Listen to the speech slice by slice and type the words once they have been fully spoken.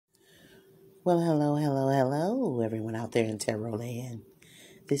Well, hello, everyone out there in Tarot Land.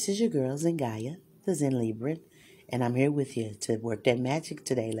 This is your girl, Zengaya, the Zen Libra, and I'm here with you to work that magic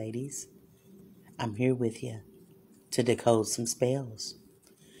today, ladies. I'm here with you to decode some spells.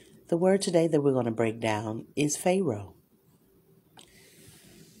 The word today that we're going to break down is Pharaoh.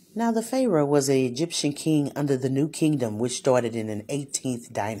 Now, the Pharaoh was an Egyptian king under the New Kingdom, which started in an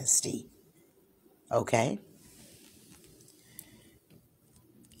 18th dynasty. Okay?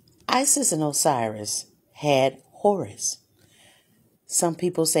 Isis and Osiris had Horus. Some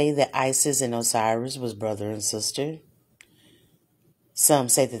people say that Isis and Osiris was brother and sister. Some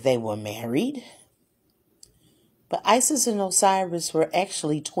say that they were married. But Isis and Osiris were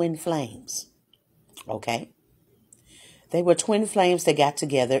actually twin flames. Okay? They were twin flames that got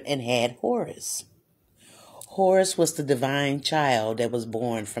together and had Horus. Horus was the divine child that was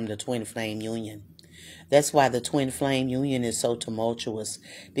born from the twin flame union. That's why the twin flame union is so tumultuous,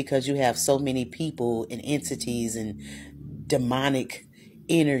 because you have so many people and entities and demonic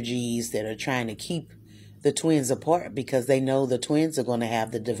energies that are trying to keep the twins apart because they know the twins are going to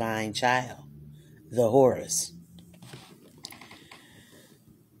have the divine child, the Horus.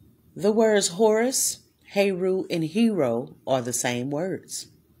 The words Horus, Heru, and Hero are the same words.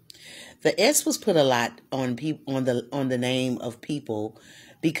 The S was put a lot on the name of people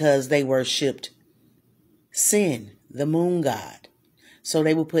because they worshipped Sin, the moon god. So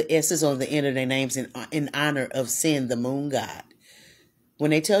they would put S's on the end of their names in honor of Sin, the moon god.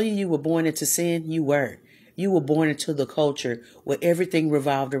 When they tell you were born into Sin, you were. You were born into the culture where everything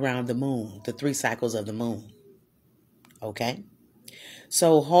revolved around the moon, the 3 cycles of the moon. Okay?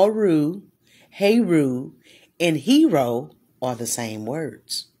 So Heru, and Hero are the same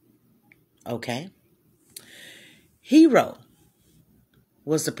words. Okay? Hero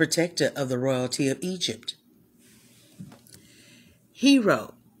was the protector of the royalty of Egypt.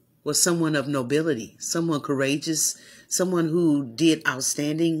 Hero was someone of nobility, someone courageous, someone who did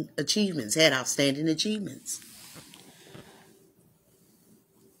outstanding achievements, had outstanding achievements.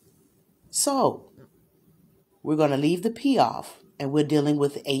 So, we're going to leave the P off, and we're dealing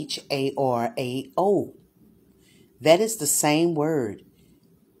with Harao. That is the same word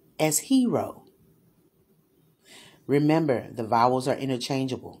as hero. Remember, the vowels are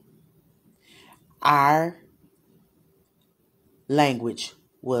interchangeable. Our language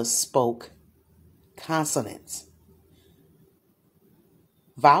spoke consonants.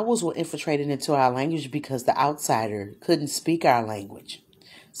 Vowels were infiltrated into our language because the outsider couldn't speak our language.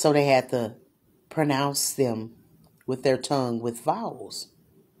 So they had to pronounce them with their tongue with vowels.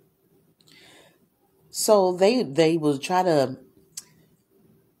 So they will try to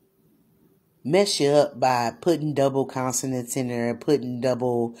mess you up by putting double consonants in there, putting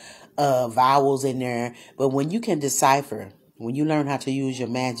double vowels in there. But when you can decipher, when you learn how to use your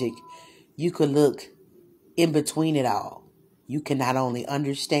magic, you could look in between it all. You can not only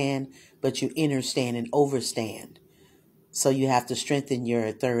understand, but you understand and overstand. So you have to strengthen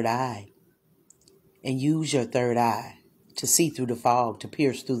your third eye and use your third eye to see through the fog, to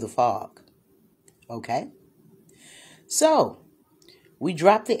pierce through the fog. Okay? So, we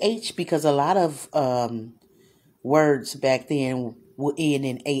dropped the H because a lot of words back then were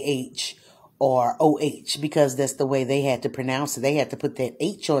in AH or OH because that's the way they had to pronounce it. They had to put that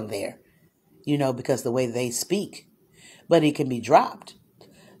H on there, because the way they speak. But it can be dropped.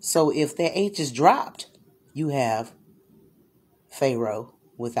 So if the H is dropped, you have Pharaoh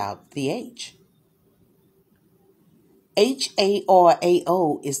without the H.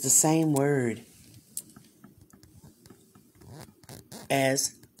 Harao is the same word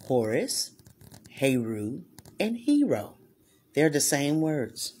as Horus, Heru, and Hero. They're the same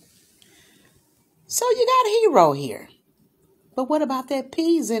words. So you got Hero here. But what about that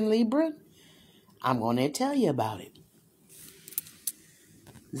P's in Libra? I'm going to tell you about it.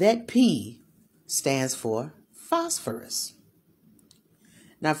 That P stands for phosphorus.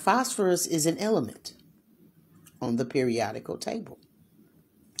 Now, phosphorus is an element on the periodical table.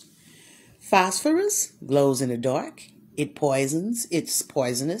 Phosphorus glows in the dark. It's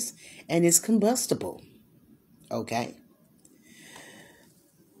poisonous, and it's combustible. Okay?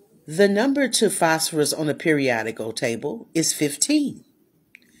 The number to phosphorus on the periodical table is 15.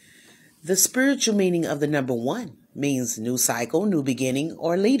 The spiritual meaning of the number 1 means new cycle, new beginning,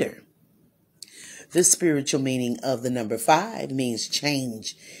 or leader. The spiritual meaning of the number 5 means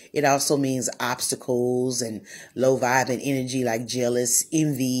change. It also means obstacles and low vibe and energy like jealous,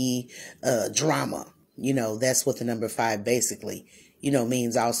 envy, drama. That's what the number 5 basically,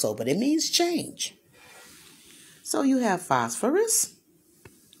 means also. But it means change. So you have phosphorus.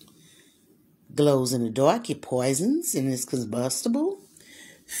 Glows in the dark. It poisons and is combustible.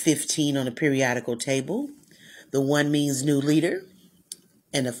 15 on the periodical table. The 1 means new leader,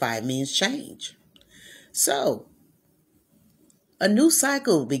 and the 5 means change. So, a new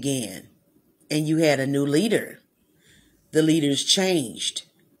cycle began, and you had a new leader. The leaders changed,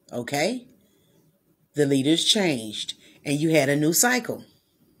 okay? The leaders changed, and you had a new cycle,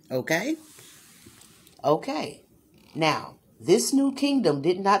 okay? Okay. Now, this new kingdom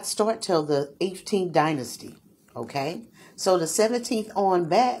did not start till the 18th dynasty, okay? So the 17th on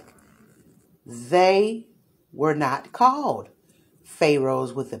back, they were not called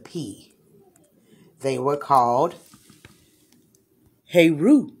pharaohs with a P. They were called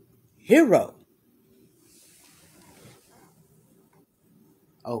hero.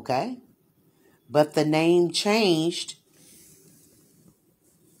 Okay? But the name changed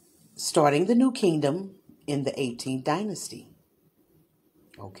starting the new kingdom in the 18th dynasty.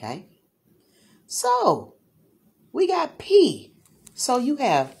 Okay? So, we got P. So you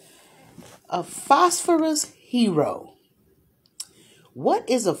have a phosphorus hero. What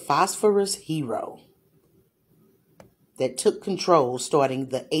is a phosphorus hero that took control starting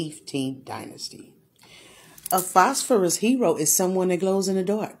the 18th dynasty? A phosphorus hero is someone that glows in the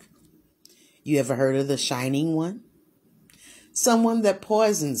dark. You ever heard of the shining one? Someone that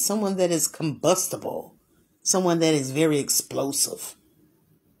poisons, someone that is combustible, someone that is very explosive.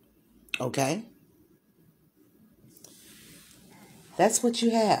 Okay? That's what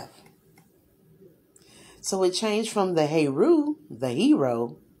you have. So it changed from the hero,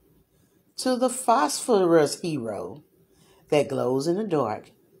 to the phosphorus hero that glows in the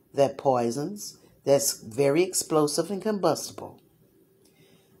dark, that poisons, that's very explosive and combustible.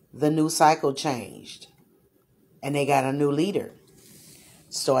 The new cycle changed, and they got a new leader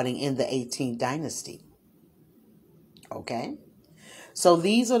starting in the 18th dynasty. Okay? So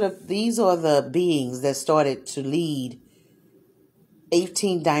these are the beings that started to lead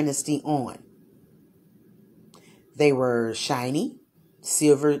 18th dynasty on. They were shiny,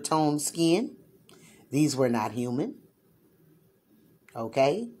 silver toned skin. These were not human.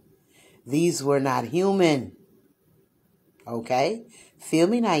 Okay? These were not human. Okay? Feel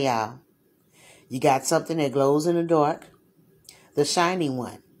me now, y'all. You got something that glows in the dark. The shining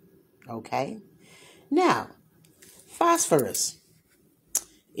one. Okay? Now, phosphorus.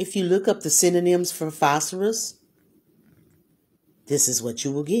 If you look up the synonyms for phosphorus, this is what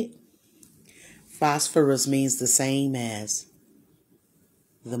you will get. Phosphorus means the same as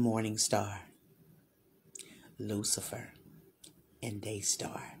the morning star, Lucifer, and day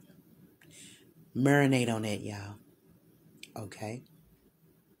star. Marinate on that, y'all. Okay?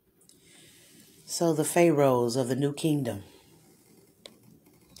 So the pharaohs of the new kingdom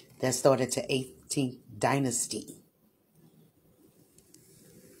that started to 18th dynasty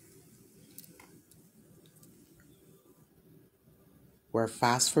were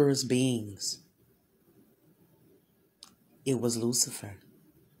phosphorus beings. It was Lucifer,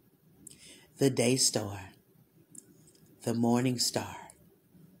 the day star, the morning star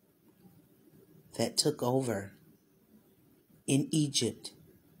that took over in Egypt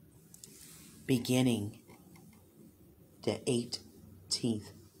beginning the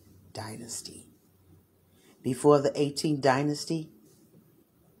 18th dynasty. Before the 18th dynasty,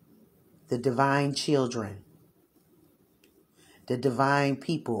 the divine children, the divine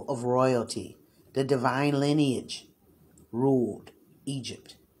people of royalty, the divine lineage ruled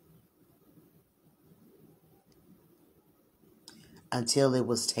Egypt until it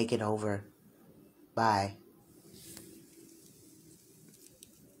was taken over by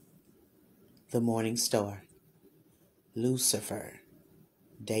the morning star, Lucifer,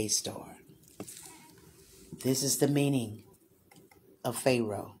 day star. This is the meaning of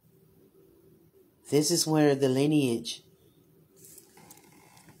Pharaoh. This is where the lineage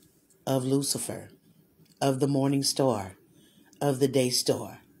of Lucifer, of the morning star, of the day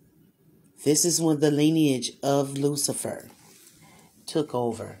star. This is when the lineage of Lucifer took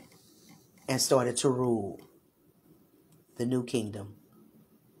over and started to rule the new kingdom,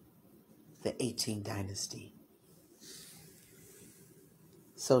 the 18th dynasty.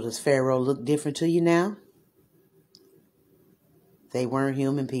 So does Pharaoh look different to you now? They weren't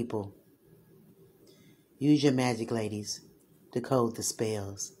human people. Use your magic, ladies. Decode the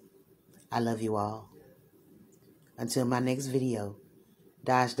spells. I love you all. Until my next video,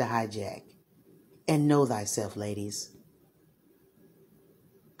 dodge the hijack. And know thyself, ladies.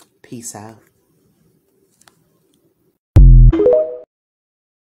 Peace out.